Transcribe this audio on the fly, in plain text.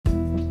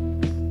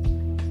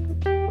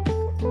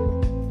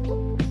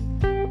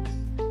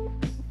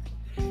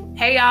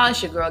Hey y'all,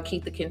 it's your girl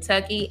Keitha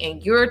Kentucky,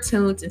 and you're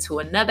tuned into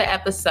another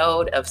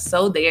episode of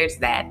So There's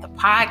That, the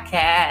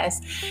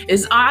podcast.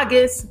 It's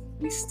August.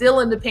 We still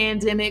in the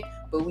pandemic,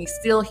 but we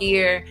still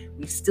here.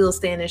 We still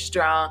standing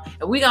strong,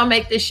 and we gonna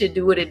make this shit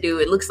do what it do.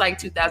 It looks like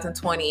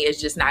 2020 is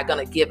just not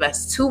gonna give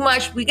us too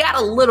much. We got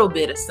a little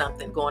bit of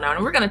something going on,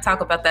 and we're gonna talk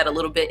about that a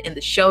little bit in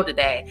the show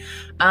today.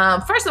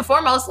 First and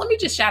foremost, let me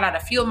just shout out a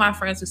few of my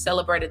friends who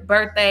celebrated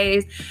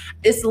birthdays.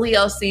 It's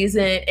Leo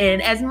season,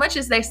 and as much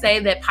as they say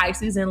that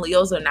Pisces and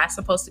Leos are not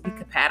supposed to be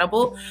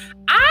compatible,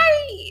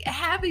 I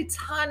have a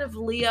ton of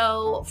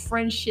Leo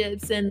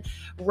friendships and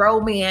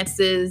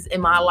romances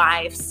in my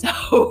life.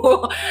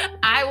 So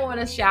I want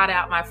to shout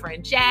out my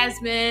friend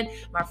Jasmine,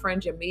 my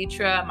friend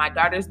Jamitra. My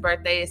daughter's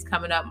birthday is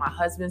coming up. My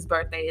husband's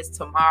birthday is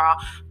tomorrow.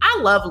 I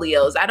love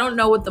Leos. I don't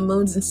know what the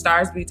moons and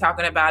stars be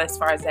talking about as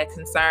far as that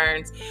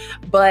concerns,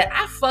 but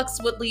I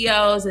fucks with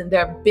Leos and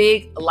their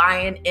big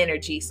lion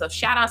energy. So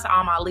shout out to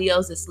all my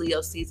Leos. It's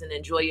Leo season.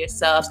 Enjoy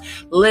yourselves.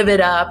 Live it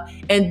up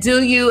and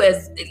do you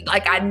as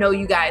like I know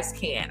you guys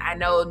can. I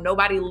know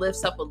nobody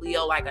lifts up a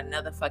Leo like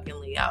another fucking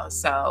Leo.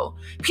 So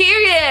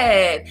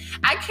period.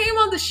 I came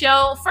on the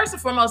show. First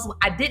and foremost,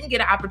 I didn't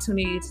get an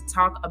opportunity to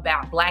talk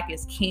about Black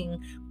is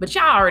King, but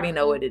y'all already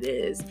know what it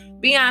is.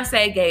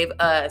 Beyonce gave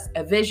us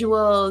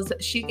visuals.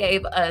 She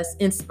gave us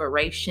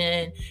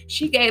inspiration.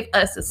 She gave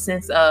us a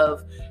sense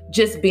of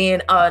just being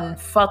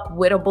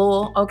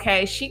unfuckwittable.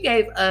 Okay. She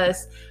gave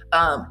us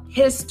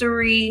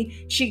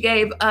history. She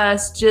gave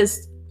us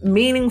just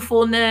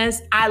meaningfulness.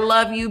 I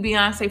love you,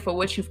 Beyonce, for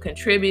what you've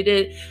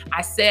contributed.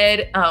 I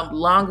said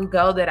long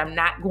ago that I'm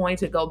not going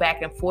to go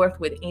back and forth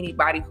with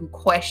anybody who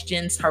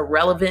questions her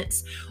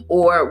relevance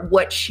or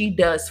what she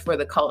does for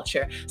the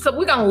culture. So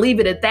we're going to leave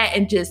it at that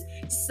and just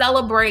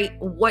celebrate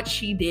what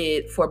she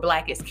did for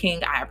Black is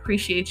King. I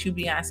appreciate you,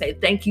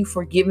 Beyonce. Thank you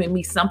for giving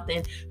me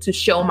something to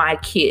show my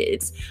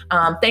kids.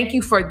 Thank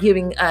you for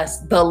giving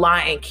us The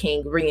Lion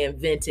King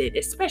reinvented,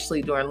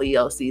 especially during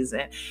Leo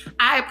season.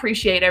 I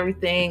appreciate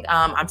everything.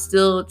 I'm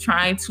still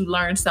trying to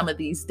learn some of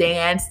these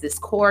dance, this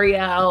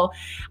choreo.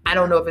 I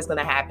don't know if it's going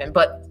to happen,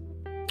 but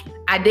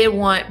I did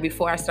want,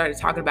 before I started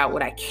talking about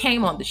what I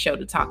came on the show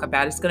to talk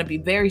about, it's going to be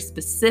very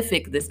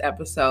specific this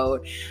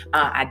episode.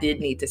 I did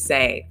need to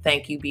say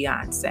thank you,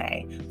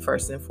 Beyonce,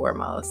 first and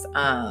foremost.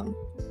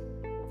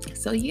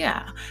 So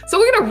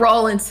we're going to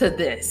roll into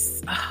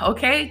this,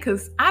 okay?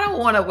 Because I don't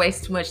want to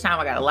waste too much time.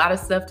 I got a lot of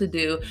stuff to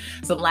do,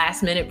 some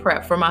last minute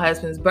prep for my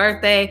husband's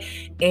birthday,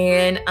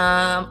 and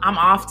I'm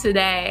off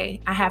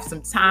today. I have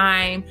some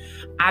time.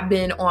 I've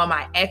been on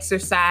my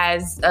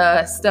exercise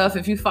stuff.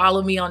 If you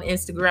follow me on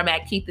Instagram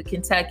at Keitha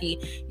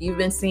Kentucky, you've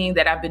been seeing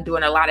that I've been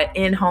doing a lot of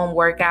in-home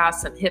workouts,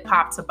 some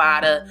hip-hop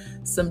Tabata,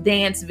 some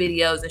dance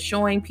videos, and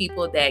showing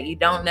people that you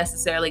don't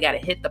necessarily got to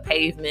hit the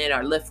pavement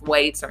or lift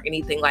weights or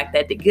anything like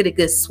that to get a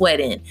good sweat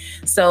in.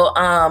 So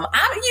I'm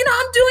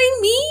doing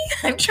me.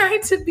 I'm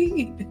trying to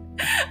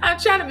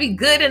be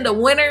good in the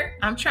winter.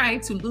 I'm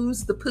trying to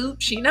lose the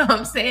pooch. You know what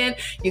I'm saying?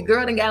 Your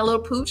girl done got a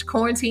little pooch,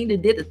 quarantined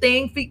and did the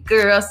thing for your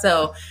girl.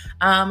 So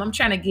I'm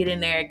trying to get in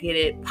there, get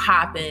it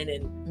popping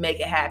and make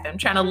it happen. I'm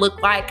trying to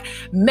look like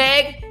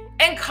Meg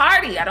and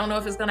Cardi. I don't know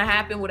if it's going to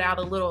happen without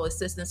a little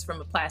assistance from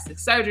a plastic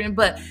surgeon,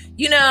 but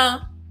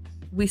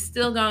we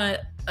still going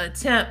to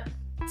attempt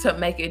to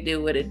make it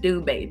do what it do,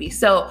 baby.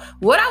 So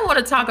what I want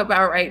to talk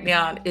about right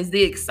now is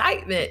the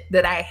excitement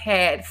that I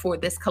had for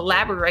this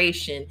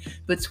collaboration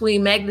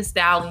between Meg Thee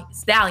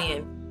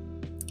Stallion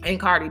and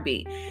Cardi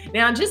B.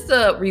 Now, just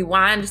to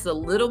rewind just a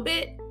little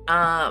bit,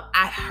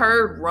 I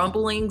heard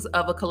rumblings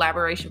of a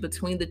collaboration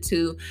between the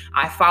two.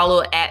 I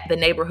follow at The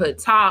Neighborhood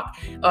Talk,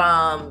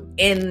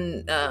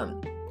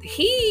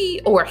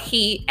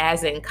 he,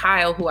 as in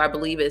Kyle, who I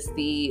believe is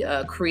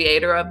the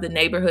creator of the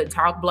Neighborhood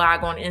Talk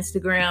blog on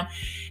Instagram,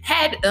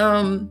 had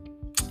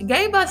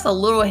gave us a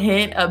little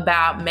hint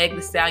about Meg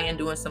Thee Stallion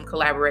doing some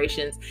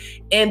collaborations.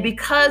 And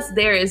because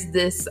there is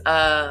this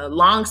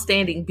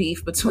long-standing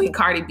beef between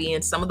Cardi B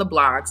and some of the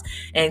blogs,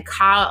 and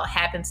Kyle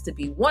happens to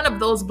be one of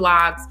those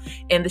blogs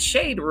in the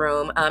Shade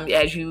Room,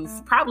 as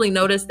you've probably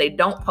noticed, they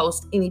don't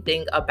post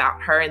anything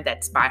about her, and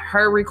that's by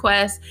her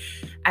request.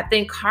 I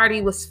think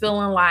Cardi was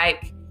feeling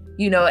like,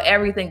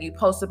 everything you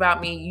post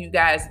about me, you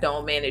guys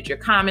don't manage your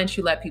comments.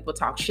 You let people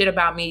talk shit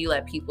about me. You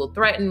let people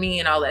threaten me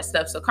and all that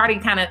stuff. So Cardi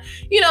kind of,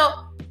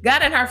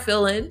 got in her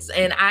feelings.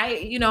 And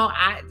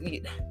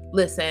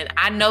listen,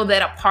 I know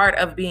that a part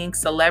of being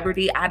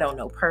celebrity, I don't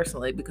know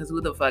personally because who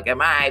the fuck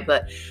am I,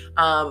 but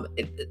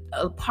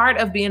a part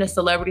of being a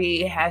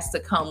celebrity has to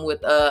come with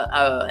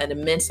an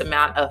immense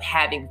amount of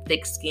having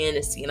thick skin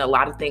and seeing a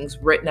lot of things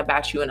written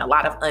about you and a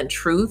lot of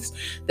untruths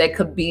that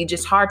could be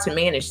just hard to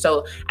manage.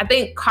 So I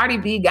think Cardi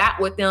B got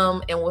with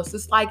them and was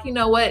just like, you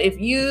know what, if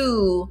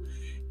you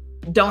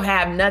don't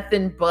have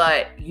nothing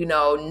but,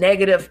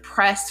 negative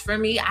press for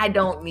me, I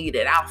don't need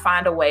it. I'll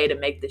find a way to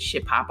make this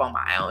shit pop on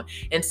my own.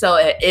 And so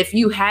if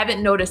you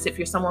haven't noticed, if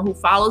you're someone who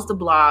follows the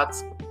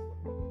blogs,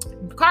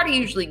 Cardi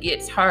usually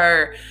gets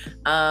her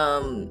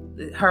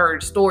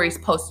stories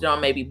posted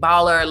on maybe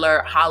Baller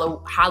Alert,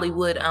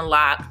 Hollywood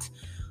Unlocked,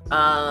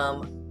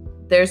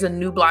 there's a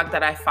new blog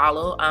that I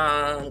follow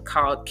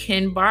called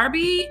Ken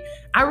Barbie.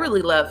 I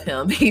really love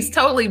him. He's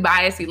totally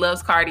biased. He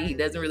loves Cardi. He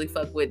doesn't really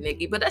fuck with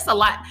Nicki, but that's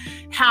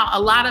how a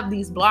lot of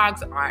these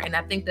blogs are. And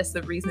I think that's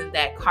the reason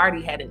that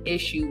Cardi had an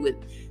issue with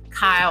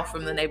Kyle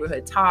from the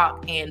Neighborhood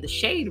Talk and the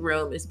Shade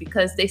Room, is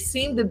because they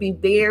seem to be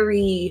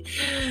very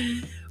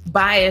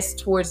biased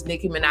towards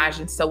Nicki Minaj.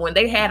 And so when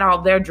they had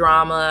all their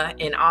drama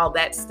and all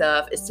that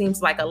stuff, it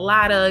seems like a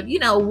lot of,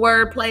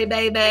 wordplay,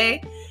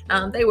 baby.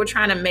 They were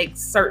trying to make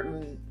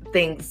certain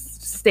things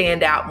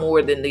stand out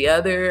more than the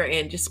other,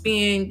 and just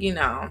being,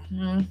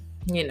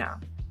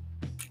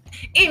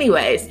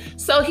 Anyways,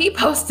 so he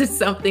posted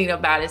something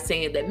about it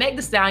saying that Meg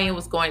Thee Stallion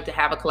was going to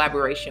have a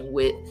collaboration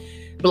with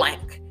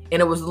blank.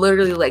 And it was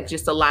literally like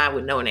just a line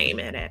with no name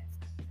in it.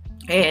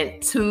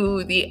 And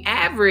to the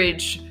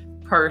average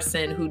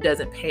person who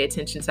doesn't pay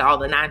attention to all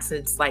the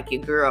nonsense like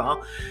your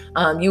girl,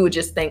 you would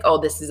just think, oh,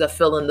 this is a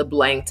fill in the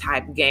blank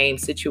type game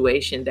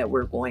situation that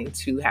we're going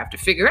to have to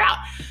figure out.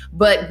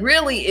 But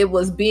really, it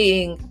was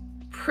being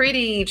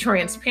pretty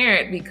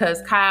transparent,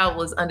 because Kyle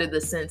was under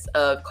the sense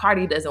of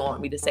Cardi doesn't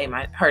want me to say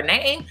her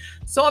name,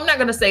 so I'm not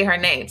going to say her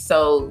name.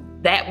 So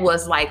that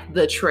was like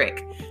the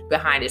trick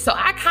behind it. So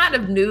I kind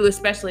of knew,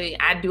 especially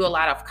I do a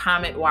lot of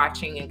comment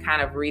watching and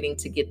kind of reading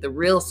to get the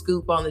real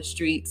scoop on the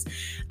streets.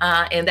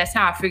 And that's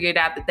how I figured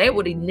out that they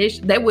would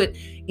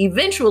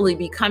eventually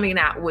be coming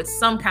out with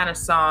some kind of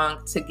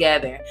song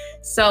together.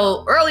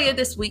 So earlier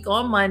this week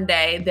on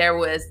Monday, there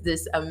was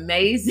this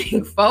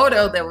amazing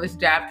photo that was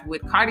dropped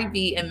with Cardi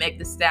B and Meg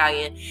Thee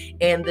Stallion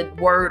and the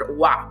word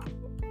WAP.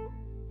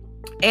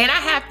 And I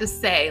have to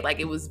say, like,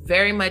 it was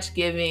very much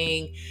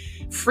giving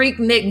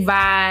Freaknik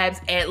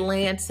vibes,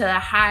 Atlanta,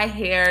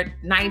 high-haired,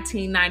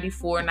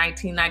 1994,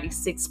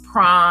 1996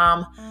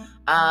 prom,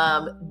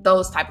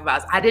 those type of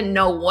vibes. I didn't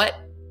know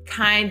what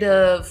kind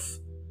of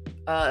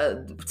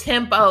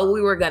tempo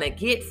we were going to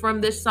get from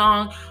this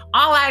song.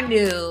 All I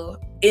knew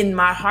in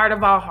my heart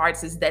of all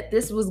hearts is that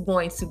this was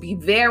going to be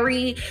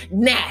very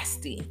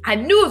nasty. I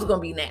knew it was going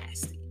to be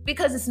nasty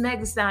because it's Meg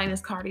Thee Stallion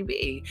and Cardi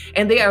B,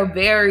 and they are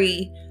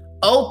very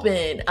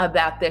open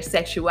about their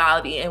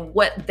sexuality and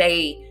what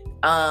they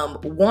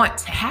want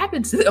to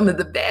happen to them in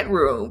the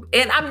bedroom.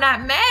 And I'm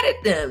not mad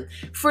at them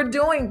for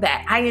doing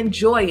that. I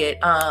enjoy it.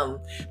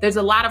 There's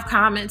a lot of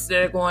comments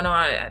that are going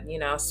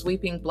on,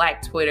 sweeping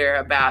Black Twitter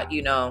about,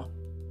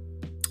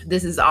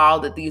 this is all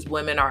that these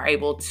women are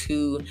able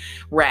to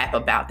rap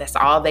about. That's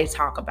all they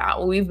talk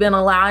about. We've been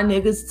allowing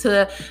niggas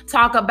to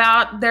talk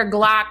about their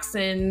Glocks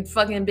and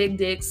fucking big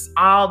dicks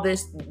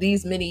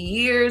these many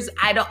years.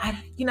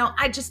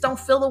 I just don't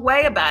feel a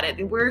way about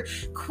it. We're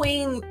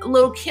Queen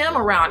Lil' Kim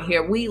around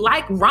here. We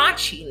like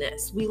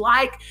raunchiness. We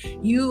like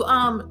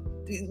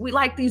we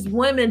like these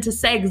women to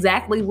say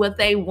exactly what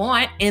they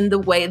want in the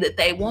way that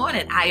they want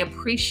it. I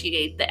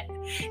appreciate that.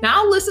 Now,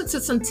 I'll listen to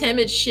some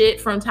timid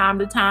shit from time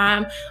to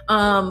time,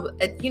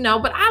 but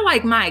I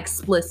like my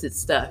explicit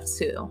stuff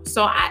too.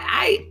 So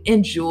I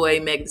enjoy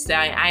Meg Thee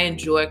Stallion. I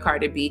enjoy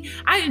Cardi B.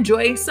 I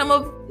enjoy some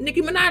of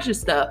Nicki Minaj's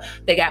stuff.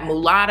 They got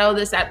Mulatto.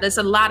 There's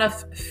a lot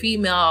of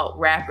female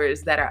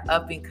rappers that are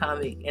up and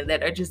coming and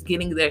that are just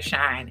getting their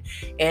shine.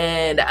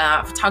 And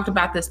I've talked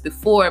about this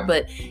before,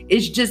 but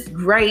it's just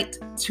great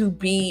to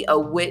be a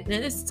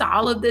witness to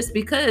all of this,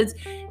 because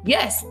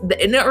yes,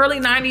 in the early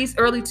 90s,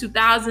 early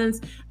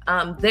 2000s,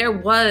 there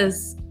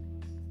was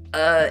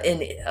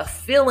a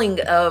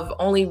feeling of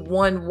only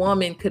one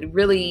woman could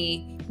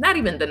really, not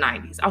even the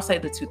 90s, I'll say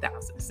the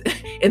 2000s.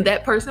 And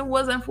that person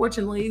was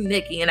unfortunately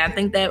Nicki. And I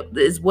think that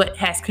is what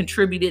has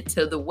contributed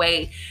to the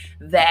way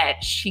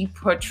that she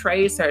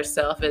portrays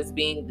herself as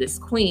being this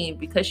queen,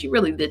 because she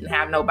really didn't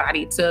have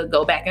nobody to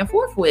go back and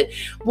forth with.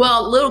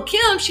 Well, Lil'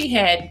 Kim, she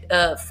had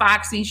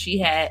Foxy, she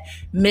had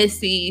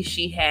Missy,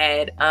 she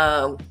had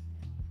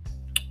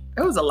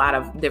there was a lot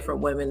of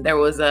different women. There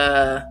was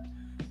Lauryn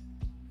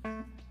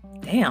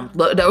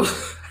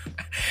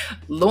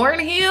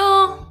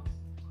Hill.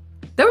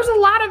 There was a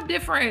lot of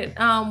different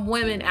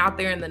women out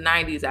there in the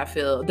 90s, I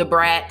feel. Da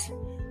Brat,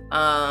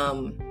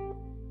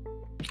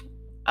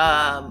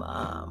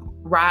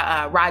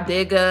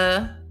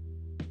 Rodiga.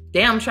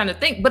 Damn, I'm trying to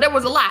think. But there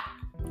was a lot.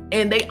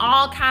 And they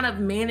all kind of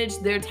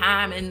managed their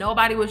time, and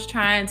nobody was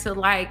trying to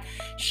like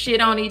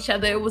shit on each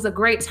other. It was a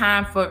great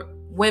time for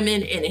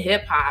women in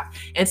hip hop.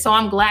 And so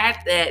I'm glad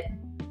that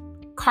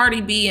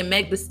Cardi B and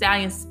Meg Thee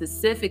Stallion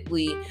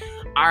specifically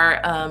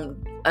are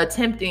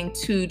attempting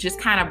to just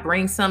kind of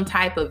bring some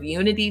type of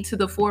unity to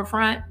the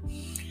forefront.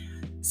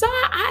 So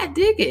I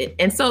dig it.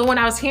 And so when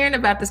I was hearing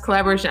about this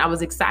collaboration, I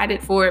was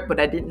excited for it, but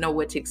I didn't know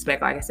what to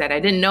expect. Like I said, I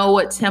didn't know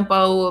what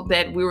tempo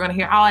that we were going to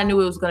hear. All I knew,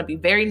 it was going to be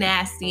very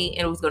nasty,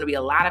 and it was going to be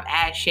a lot of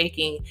ass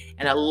shaking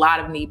and a lot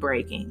of knee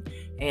breaking.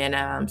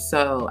 And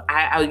so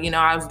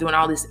I was doing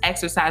all this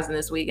exercising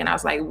this week, and I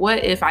was like,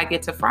 what if I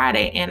get to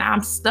Friday and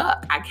I'm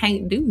stuck? I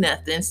can't do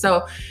nothing.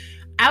 So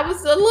I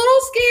was a little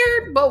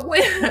scared, but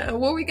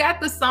when we got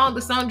the song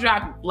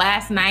dropped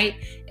last night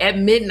at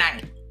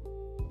midnight.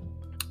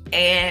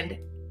 And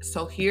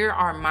So here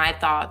are my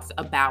thoughts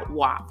about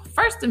WAP.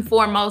 First and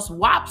foremost,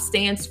 WAP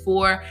stands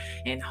for,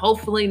 and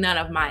hopefully none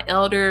of my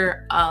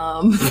elder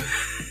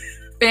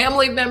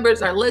family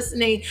members are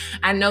listening.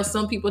 I know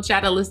some people try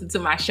to listen to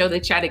my show. They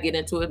try to get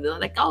into it. They're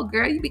like, oh,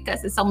 girl, you be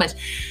cussing so much.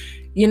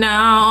 You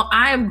know,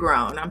 I am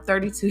grown. I'm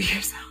 32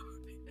 years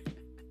old.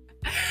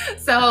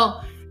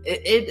 So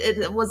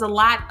it was a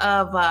lot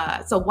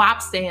of, so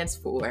WAP stands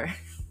for,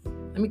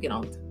 let me get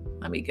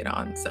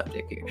on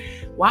subject here.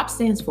 WAP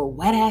stands for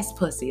wet ass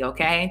pussy,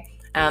 okay?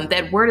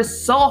 That word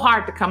is so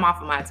hard to come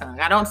off of my tongue.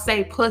 I don't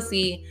say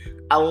pussy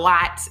a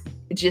lot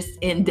just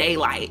in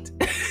daylight,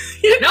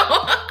 you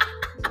know?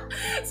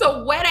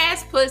 So wet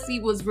ass pussy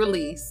was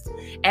released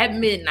at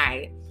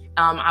midnight.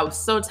 I was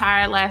so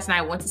tired last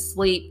night, went to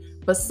sleep,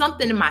 but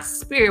something in my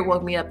spirit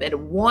woke me up at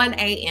 1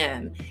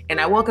 a.m. And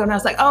I woke up and I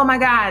was like, oh my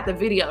God, the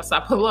video. So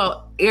I put a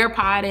little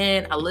AirPod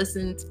in. I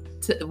listened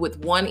to with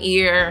one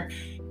ear,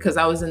 because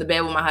I was in the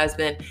bed with my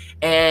husband,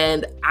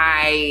 and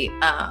I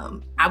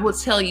will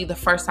tell you the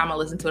first time I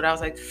listened to it, I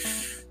was like,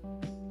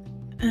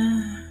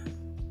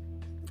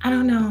 I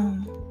don't know.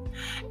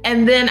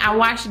 And then I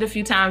watched it a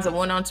few times. I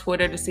went on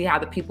Twitter to see how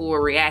the people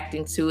were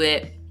reacting to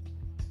it.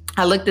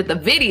 I looked at the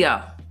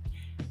video.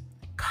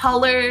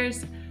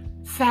 Colors,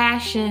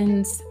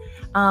 fashions,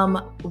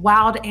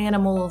 wild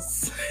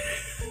animals,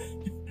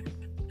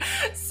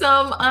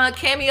 some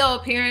cameo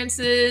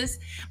appearances.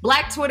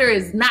 Black Twitter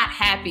is not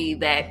happy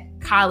that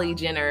Kylie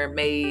Jenner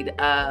made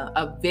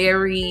a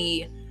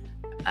very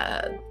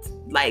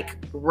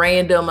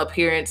random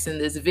appearance in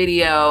this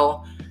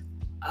video.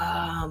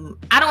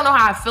 I don't know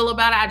how I feel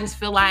about it. I just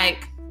feel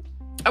like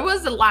there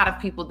was a lot of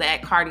people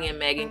that Cardi and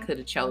Megan could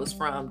have chose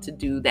from to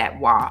do that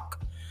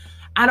walk.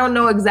 I don't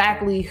know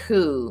exactly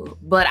who,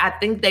 but I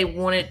think they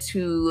wanted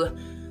to,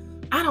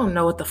 I don't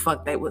know what the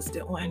fuck they was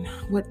doing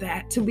with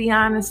that, to be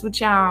honest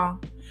with y'all.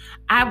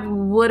 I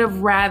would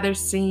have rather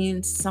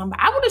seen somebody.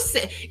 I would have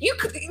said they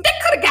could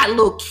have got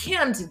Lil'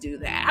 Kim to do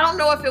that. I don't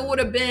know if it would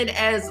have been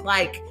as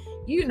I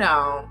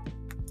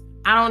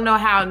don't know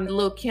how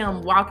Lil'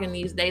 Kim walking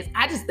these days.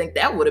 I just think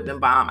that would have been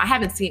bomb. I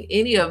haven't seen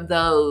any of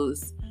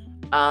those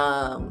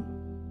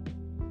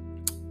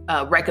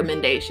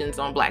recommendations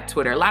on Black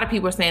Twitter. A lot of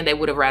people are saying they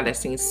would have rather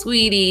seen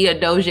Sweetie or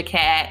Doja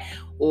Cat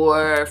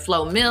or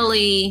Flo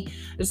Milli.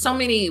 There's so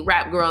many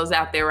rap girls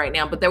out there right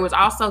now, but there was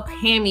also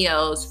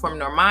cameos from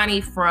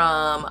Normani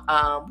from,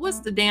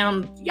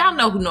 y'all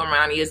know who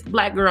Normani is, the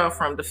black girl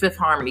from the Fifth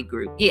Harmony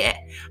group. Yeah,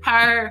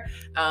 her,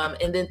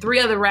 and then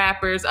 3 other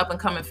rappers, up and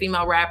coming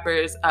female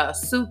rappers,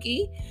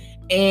 Suki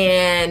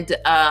and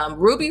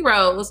Ruby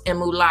Rose and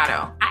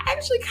Mulatto. I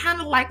actually kind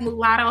of like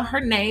Mulatto.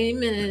 Her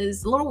name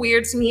is a little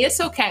weird to me.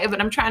 It's okay,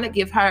 but I'm trying to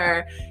give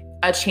her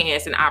a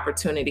chance, an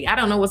opportunity. I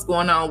don't know what's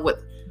going on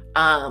with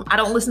I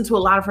don't listen to a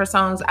lot of her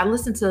songs.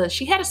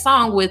 She had a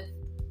song with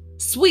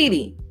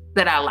Sweetie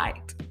that I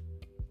liked.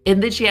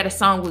 And then she had a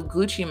song with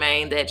Gucci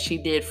Mane that she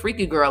did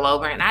Freaky Girl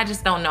over. And I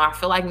just don't know. I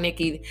feel like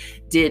Nicki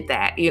did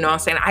that. You know what I'm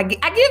saying? I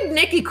give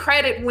Nicki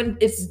credit when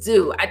it's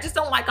due. I just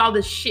don't like all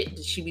this shit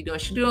that she be doing.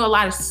 She's doing a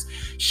lot of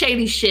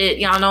shady shit,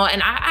 y'all know.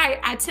 And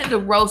I tend to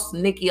roast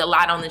Nicki a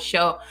lot on the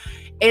show.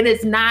 And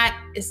it's not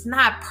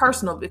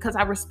personal because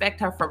I respect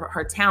her for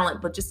her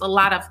talent, but just a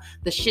lot of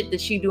the shit that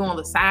she do on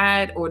the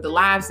side or the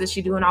lives that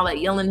she do and all that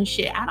yelling and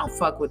shit, I don't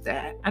fuck with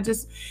that. I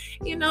just,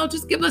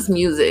 just give us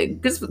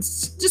music.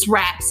 Just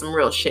rap some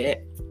real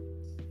shit.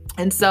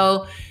 And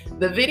so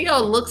the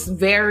video looks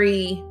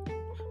very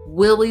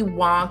Willy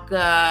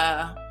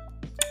Wonka,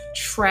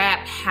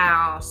 trap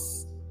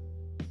house,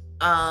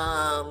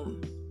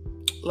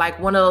 like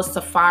one of those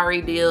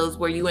safari deals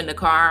where you in the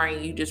car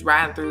and you just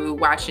riding through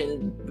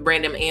watching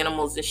random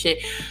animals and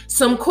shit.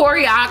 Some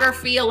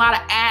choreography, a lot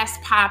of ass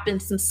popping,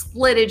 some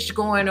splittage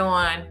going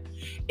on.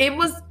 It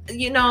was,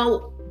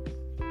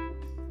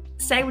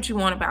 say what you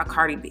want about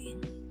Cardi B.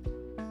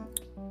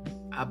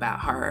 About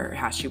her,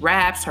 how she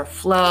raps, her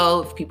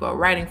flow, if people are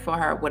writing for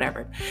her,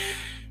 whatever.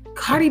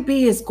 Cardi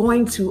B is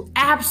going to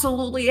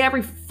absolutely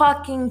every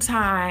fucking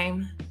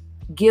time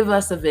give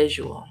us a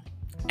visual.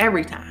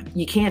 Every time.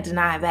 You can't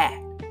deny that.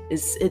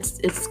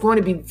 It's going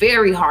to be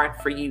very hard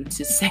for you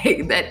to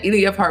say that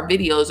any of her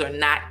videos are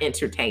not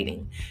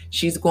entertaining.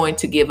 She's going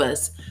to give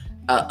us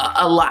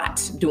a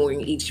lot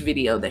during each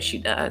video that she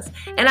does.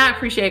 And I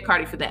appreciate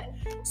Cardi for that.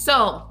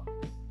 So,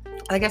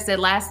 like I said,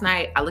 last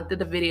night, I looked at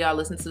the video, I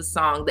listened to the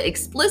song. The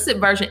explicit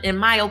version, in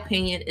my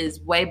opinion, is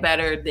way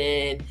better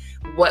than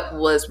what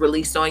was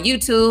released on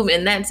YouTube.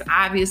 And that's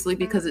obviously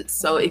because it's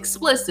so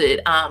explicit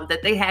that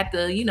they had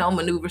to,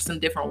 maneuver some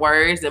different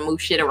words and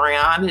move shit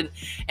around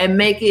and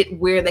make it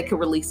where they could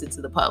release it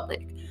to the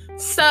public.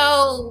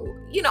 So,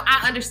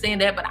 I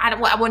understand that, but I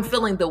wasn't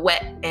feeling the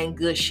wet and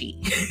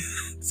gushy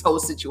whole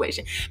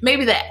situation.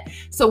 Maybe that.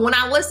 So when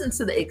I listened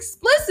to the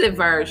explicit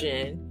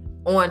version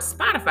on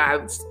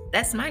Spotify,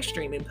 that's my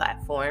streaming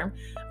platform,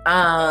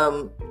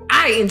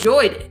 I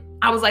enjoyed it.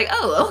 I was like,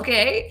 oh,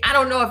 okay. I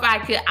don't know if I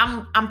could.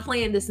 I'm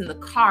playing this in the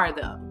car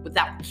though,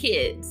 without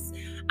kids.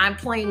 I'm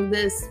playing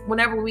this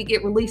whenever we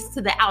get released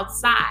to the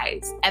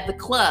outsides, at the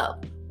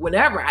club,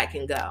 whenever I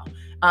can go.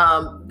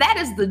 That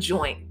is the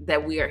joint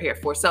that we are here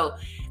for. So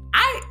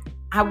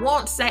I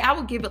won't say, I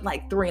would give it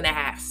like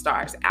 3.5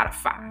 stars out of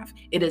 5.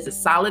 It is a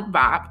solid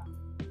bop.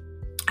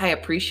 I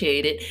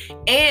appreciate it.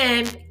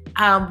 And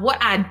what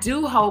I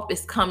do hope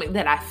is coming,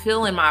 that I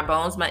feel in my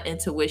bones, my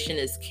intuition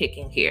is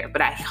kicking here.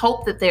 But I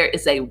hope that there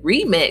is a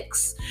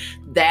remix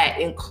that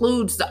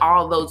includes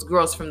all those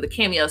girls from the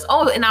cameos.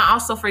 Oh, and I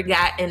also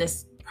forgot, and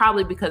it's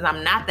probably because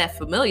I'm not that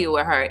familiar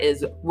with her,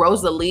 is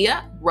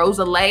Rosalia.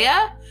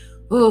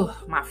 Ooh,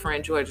 my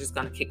friend George is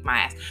going to kick my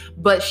ass.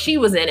 But she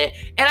was in it.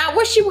 And I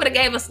wish she would have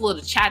gave us a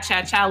little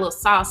cha-cha-cha, a little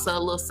salsa, a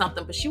little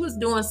something. But she was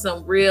doing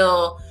some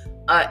real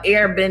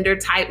airbender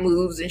type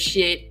moves and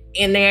shit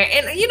in there.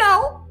 And, you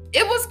know,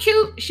 it was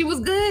cute. She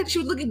was good. She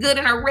was looking good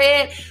in her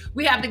red.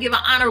 We have to give an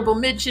honorable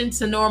mention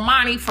to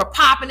Normani for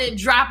popping it,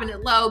 dropping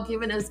it low,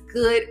 giving us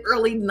good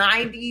early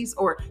 90s,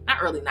 or not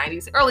early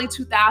 90s, early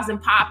 2000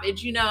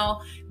 poppage, you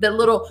know, the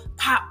little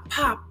pop,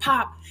 pop,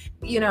 pop.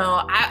 You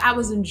know, I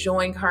was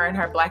enjoying her and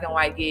her black and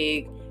white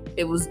gig.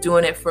 It was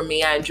doing it for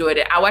me. I enjoyed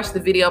it. I watched the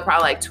video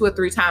probably like 2 or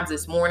 3 times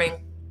this morning.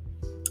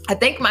 I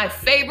think my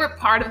favorite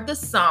part of the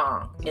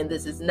song, and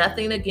this is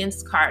nothing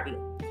against Cardi,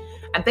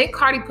 I think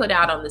Cardi put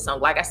out on this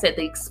song, like I said,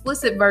 the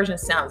explicit version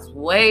sounds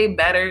way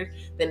better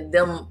than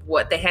them,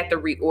 what they had to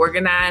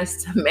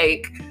reorganize to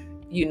make,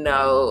 you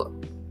know,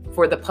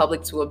 for the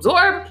public to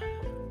absorb.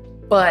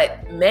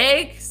 But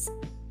Meg's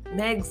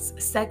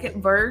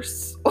second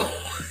verse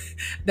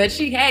that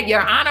she had, Your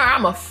Honor,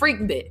 I'm a freak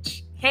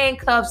bitch.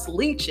 Handcuffs,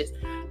 leashes,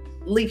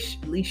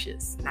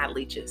 not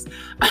leeches.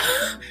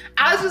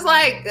 I was just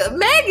like,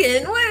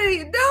 Megan, what are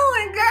you doing,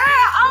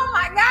 girl? Oh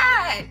my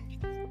God.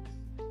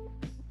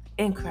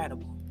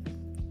 Incredible.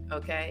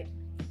 Okay.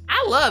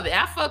 I love it.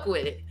 I fuck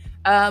with it.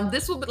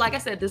 This will be, like I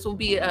said, this will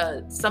be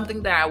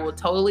something that I will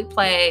totally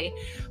play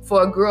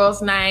for a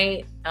girls'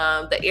 night.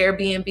 The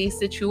Airbnb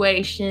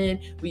situation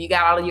where you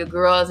got all of your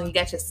girls and you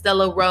got your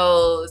Stella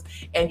Rose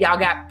and y'all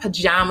got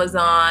pajamas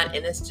on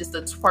and it's just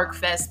a twerk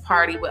fest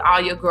party with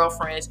all your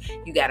girlfriends.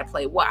 You got to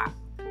play WAP.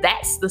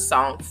 That's the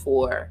song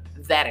for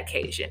that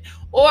occasion.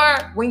 Or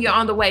when you're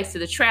on the way to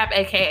the trap,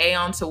 aka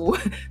on to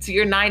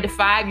your 9 to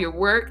 5, your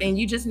work, and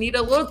you just need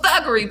a little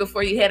thuggery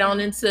before you head on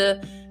into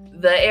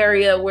the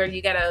area where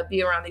you gotta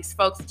be around these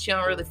folks that you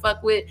don't really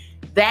fuck with.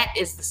 That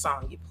is the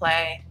song you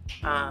play.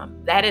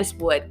 That is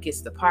what gets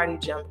the party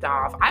jumped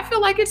off. I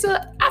feel like it's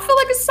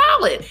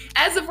solid.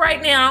 As of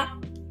right now,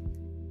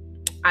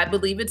 I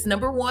believe it's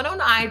number 1 on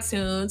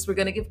iTunes. We're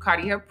going to give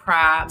Cardi her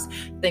props.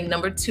 I think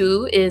number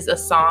 2 is a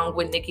song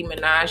with Nicki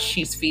Minaj.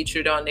 She's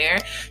featured on there.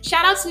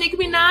 Shout out to Nicki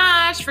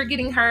Minaj for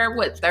getting her,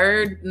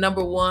 3rd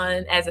number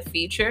 1 as a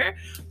feature.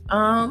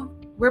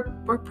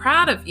 We're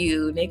proud of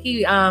you,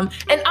 Nicki. And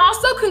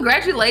also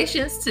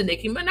congratulations to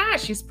Nicki Minaj.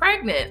 She's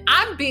pregnant.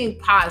 I'm being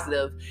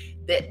positive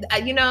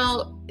that, you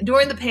know,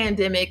 during the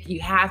pandemic, you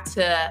have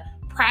to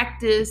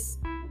practice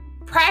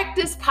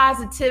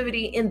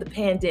positivity in the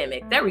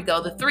pandemic. There we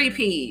go. The 3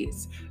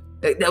 P's.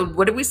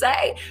 What did we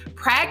say?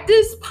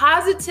 Practice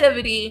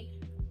positivity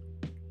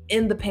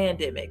in the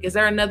pandemic. Is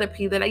there another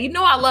P that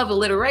I love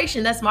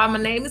alliteration. That's why my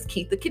name is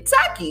Keitha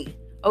Kentucky.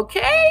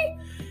 Okay.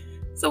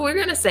 So we're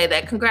going to say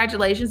that.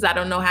 Congratulations. I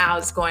don't know how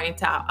it's going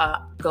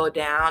to go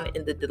down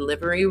in the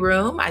delivery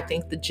room. I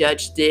think the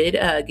judge did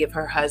give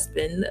her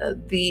husband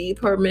the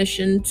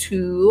permission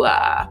to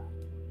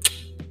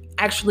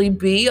actually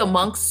be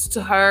amongst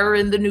her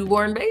and the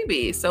newborn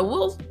baby. So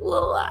we'll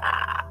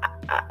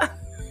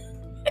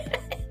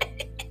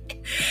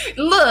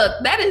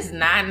look, that is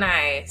not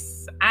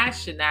nice. I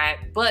should not,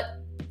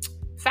 but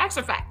facts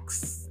are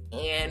facts.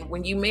 And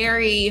when you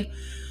marry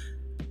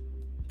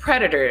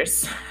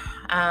predators,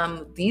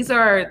 these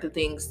are the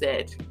things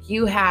that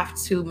you have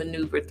to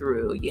maneuver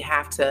through. You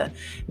have to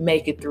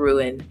make it through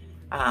and,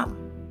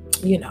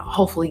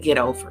 hopefully get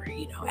over,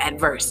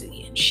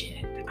 adversity and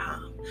shit.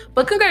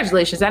 But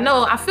congratulations.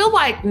 I feel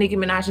like Nicki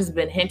Minaj has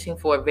been hinting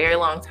for a very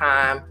long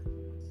time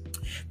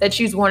that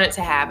she's wanted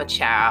to have a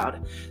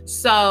child.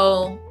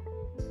 So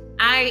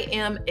I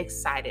am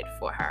excited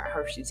for her. I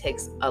hope she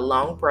takes a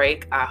long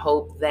break. I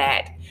hope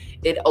that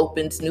it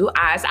opens new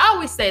eyes. I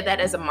always say that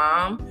as a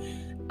mom.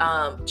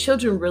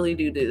 Children really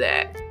do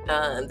that.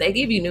 They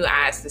give you new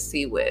eyes to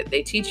see with.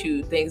 They teach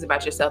you things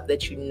about yourself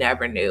that you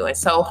never knew. And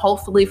so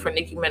hopefully for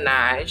Nicki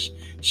Minaj,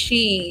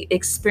 she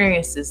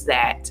experiences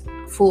that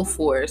full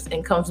force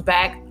and comes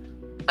back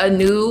a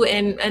new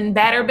and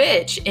better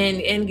bitch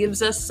and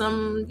gives us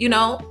some,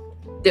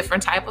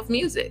 different type of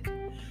music.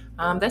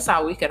 That's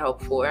all we could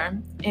hope for.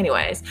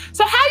 Anyways,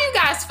 so how you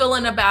guys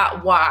feeling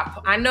about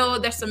WAP? I know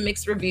there's some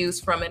mixed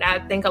reviews from it. I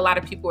think a lot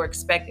of people are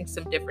expecting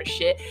some different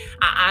shit.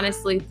 I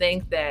honestly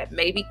think that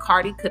maybe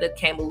Cardi could have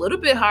came a little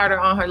bit harder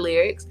on her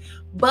lyrics,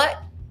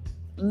 but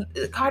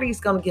Cardi's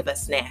going to give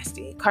us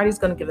nasty. Cardi's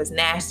going to give us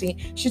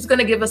nasty. She's going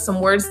to give us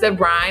some words that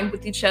rhyme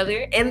with each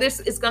other. And this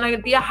is going to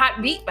be a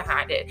hot beat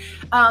behind it.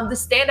 The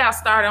standout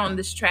starter on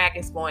this track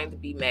is going to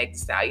be Meg Thee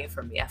Stallion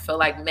for me. I feel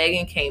like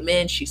Megan came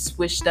in. She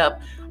switched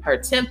up her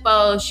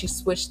tempo. She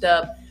switched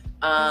up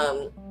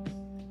the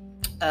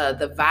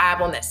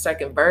vibe on that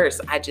second verse.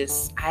 I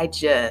just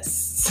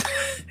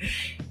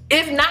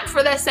if not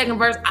for that second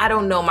verse, I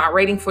don't know. My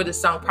rating for this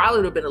song probably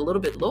would have been a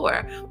little bit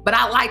lower. But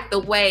I like the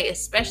way,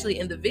 especially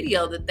in the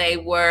video, that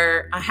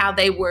how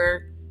they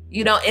were,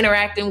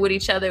 interacting with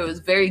each other. It was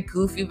very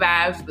goofy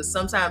vibes, but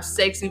sometimes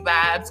sexy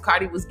vibes.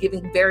 Cardi was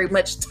giving very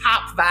much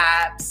top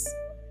vibes,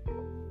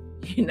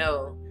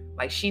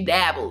 like she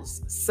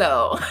dabbles.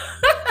 So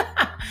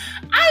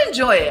I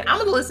enjoy it. I'm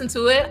going to listen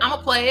to it. I'm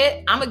going to play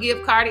it. I'm going to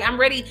give Cardi. I'm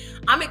ready.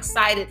 I'm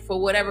excited for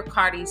whatever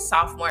Cardi's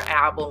sophomore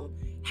album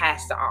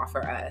has to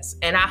offer us.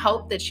 And I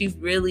hope that she's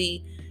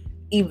really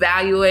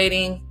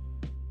evaluating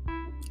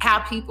how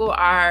people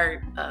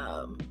are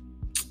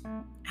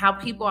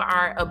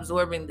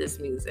absorbing this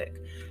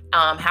music,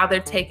 how they're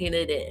taking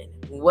it in,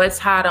 what's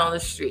hot on the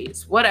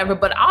streets, whatever.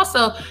 But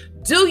also,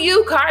 do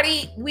you,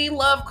 Cardi? We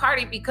love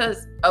Cardi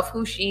because of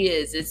who she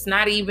is. It's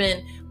not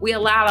even, we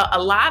allow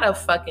a lot of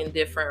fucking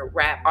different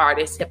rap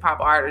artists, hip hop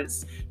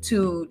artists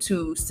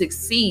to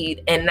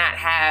succeed and not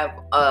have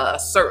a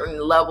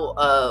certain level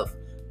of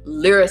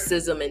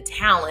lyricism and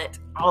talent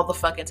all the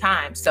fucking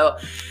time. So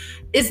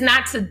it's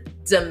not to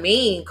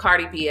demean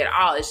Cardi B at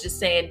all. It's just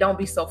saying don't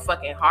be so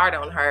fucking hard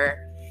on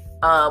her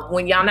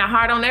when y'all not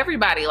hard on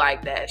everybody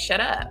like that. Shut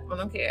up. I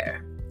don't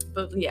care.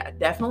 But yeah,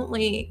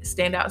 definitely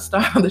standout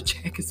star on the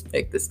track is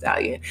Meg Thee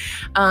Stallion.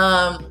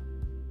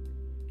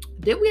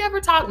 Did we ever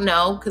talk?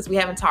 No, because we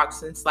haven't talked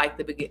since like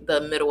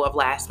the middle of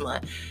last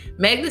month.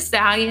 Meg Thee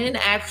Stallion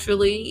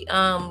actually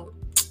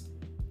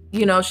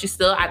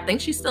I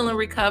think she's still in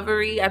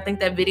recovery. I think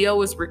that video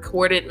was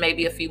recorded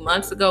maybe a few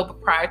months ago,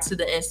 but prior to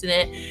the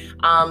incident,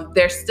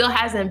 there still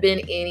hasn't been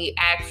any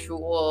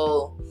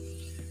actual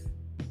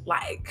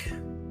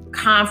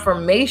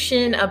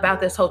confirmation about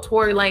this whole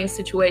Tory Lanez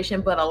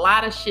situation, but a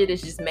lot of shit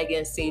is just making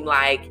it seem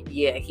like,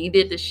 yeah, he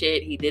did the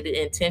shit. He did it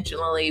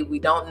intentionally. We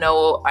don't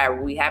know,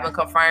 we haven't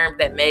confirmed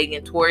that Meg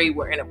and Tory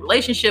were in a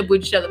relationship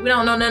with each other. We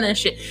don't know none of that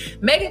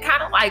shit. Megan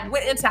kind of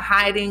went into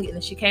hiding, and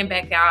then she came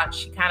back out and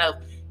she kind of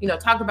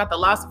talked about the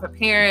loss of her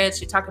parents.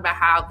 She talked about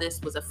how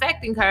this was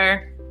affecting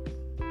her.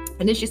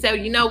 And then she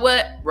said, you know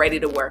what? Ready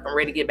to work. I'm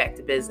ready to get back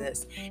to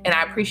business. And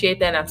I appreciate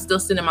that. And I'm still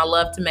sending my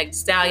love to Meg Thee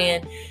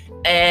Stallion.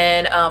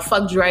 And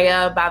fuck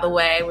Drea, by the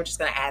way. We're just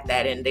going to add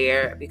that in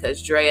there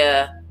because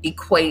Drea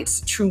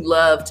equates true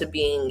love to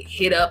being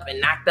hit up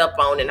and knocked up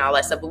on and all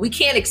that stuff. But we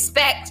can't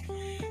expect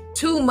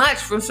too much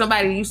from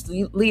somebody who used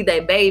to leave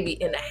their baby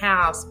in the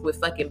house with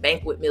fucking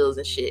banquet meals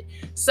and shit.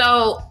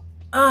 So,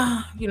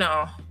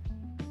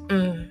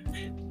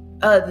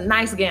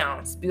 nice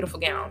gowns, beautiful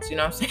gowns, you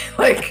know what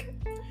I'm saying?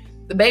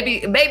 The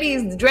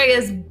baby's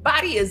Drea's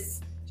body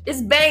is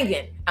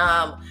banging.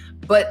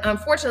 But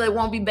unfortunately it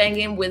won't be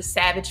banging with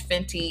Savage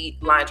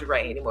Fenty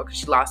lingerie anymore because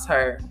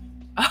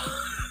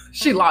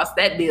she lost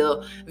that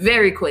deal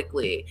very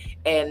quickly.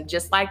 And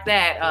just like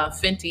that,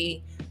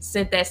 Fenty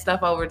sent that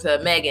stuff over to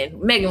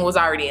Megan. Megan was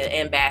already an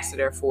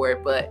ambassador for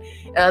it, but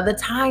the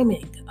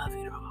timing of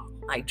it all,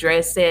 like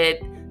Dre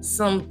said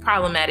some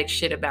problematic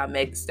shit about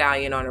Meg Thee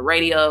Stallion on a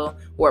radio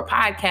or a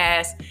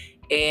podcast.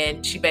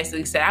 And she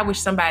basically said, I wish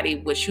somebody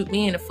would shoot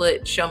me in the foot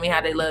and show me how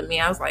they love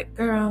me. I was like,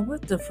 girl,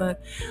 what the fuck?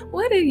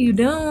 What are you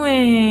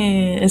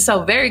doing? And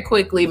so very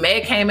quickly,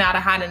 Meg came out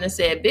of hiding and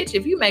said, bitch,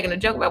 if you making a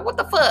joke about what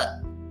the fuck?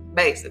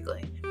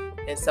 Basically.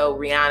 And so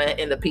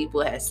Rihanna and the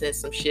people had sent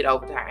some shit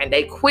over to her. And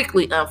they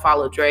quickly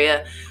unfollowed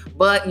Drea.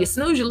 But you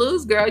snooze, you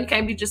lose, girl. You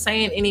can't be just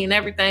saying any and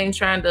everything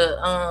trying to,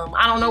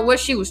 I don't know what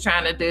she was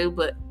trying to do,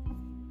 but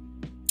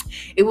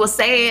it was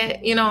sad,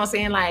 you know what I'm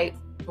saying?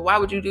 Why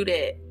would you do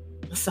that?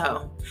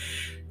 So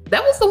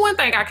that was the one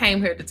thing I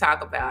came here to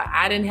talk about.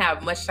 I didn't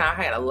have much time.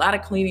 I had a lot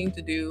of cleaning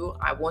to do.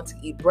 I want to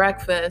eat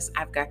breakfast.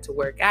 I've got to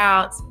work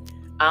out.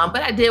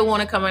 But I did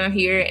want to come on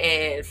here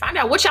and find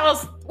out what y'all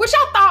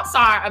thoughts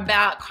are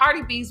about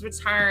Cardi B's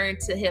return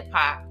to hip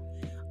hop.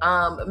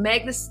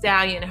 Meg Thee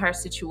Stallion, her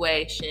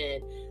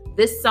situation,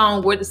 this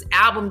song, where this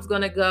album's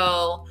gonna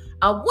go.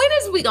 When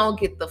is we gonna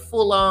get the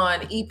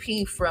full-on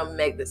EP from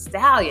Meg Thee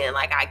Stallion?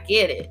 I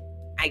get it.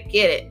 I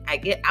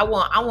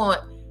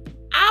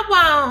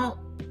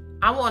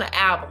want an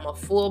album, a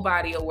full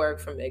body of work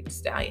from Meg Thee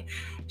Stallion.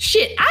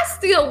 Shit, I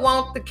still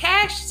want the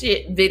Cash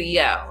shit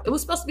video. It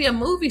was supposed to be a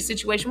movie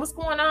situation. What's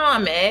going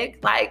on,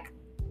 Meg?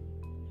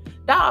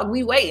 Dog,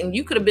 we waiting.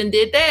 You could have been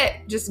did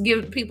that just to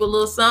give people a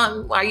little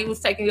something while you was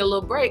taking your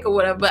little break or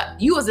whatever.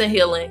 But you wasn't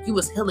healing. You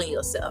was healing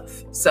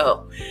yourself.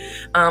 So,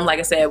 like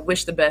I said,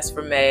 wish the best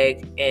for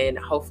Meg, and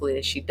hopefully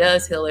that she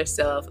does heal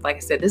herself. Like I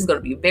said, this is going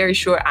to be very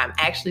short. I'm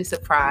actually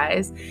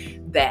surprised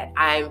that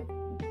I'm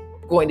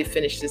going to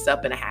finish this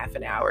up in a half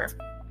an hour.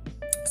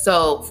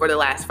 So for the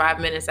last 5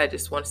 minutes, I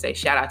just want to say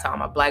shout out to all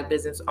my Black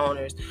business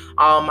owners,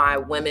 all my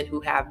women who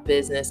have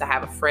business. I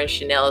have a friend,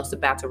 Chanel, who's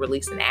about to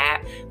release an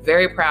app.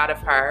 Very proud of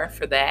her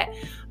for that.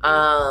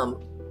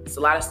 It's a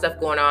lot of stuff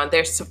going on.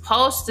 There's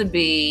supposed to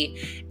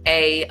be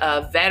a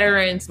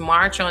Veterans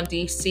March on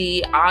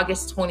DC,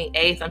 August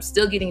 28th. I'm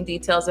still getting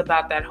details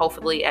about that.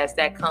 Hopefully, as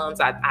that comes,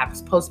 I'm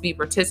supposed to be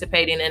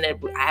participating in it.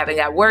 I haven't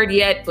got word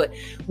yet, but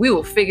we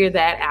will figure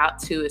that out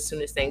too as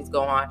soon as things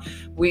go on.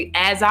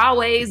 As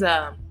always,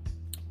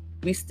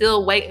 we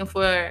still waiting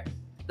for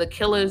the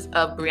killers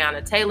of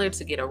Breonna Taylor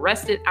to get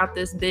arrested out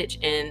this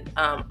bitch, and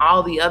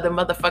all the other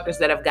motherfuckers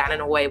that have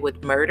gotten away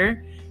with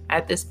murder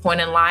at this point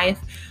in life.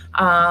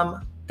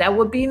 That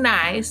would be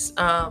nice.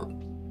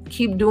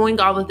 Keep doing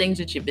all the things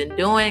that you've been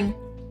doing,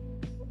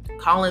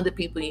 calling the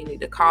people you need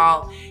to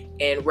call,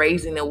 and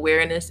raising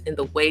awareness in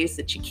the ways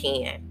that you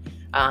can.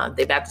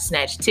 They about to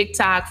snatch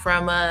TikTok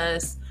from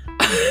us.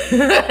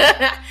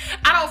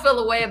 I don't feel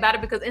a way about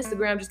it because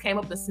Instagram just came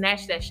up and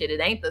snatched that shit. It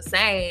ain't the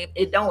same.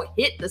 It don't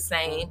hit the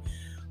same.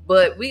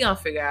 But we gonna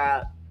figure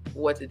out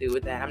what to do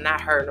with that. I'm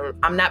not hurt.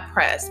 I'm not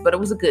pressed, but it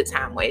was a good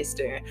time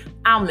waster.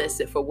 I'll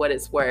miss it for what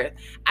it's worth.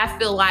 I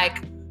feel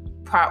like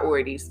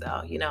priorities,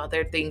 though.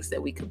 There are things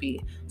that we could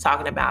be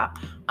talking about.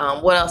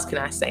 What else can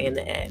I say in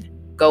the end?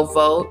 Go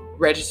vote,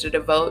 register to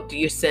vote, do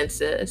your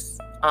census,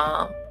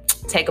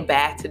 take a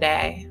bath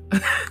today,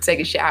 take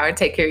a shower,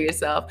 take care of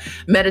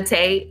yourself,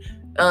 meditate,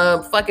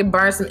 fucking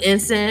burn some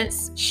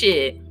incense.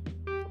 Shit.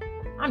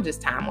 I'm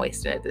just time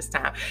wasting at this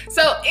time.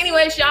 So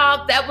anyways,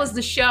 y'all, that was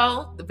the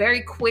show.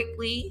 Very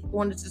quickly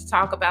wanted to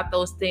talk about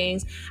those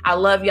things. I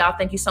love y'all.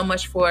 Thank you so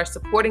much for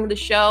supporting the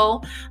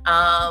show.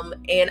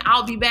 And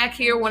I'll be back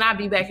here when I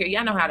be back here.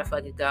 Y'all know how to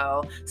fucking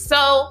go.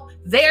 So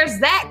there's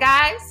that,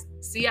 guys.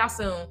 See y'all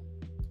soon.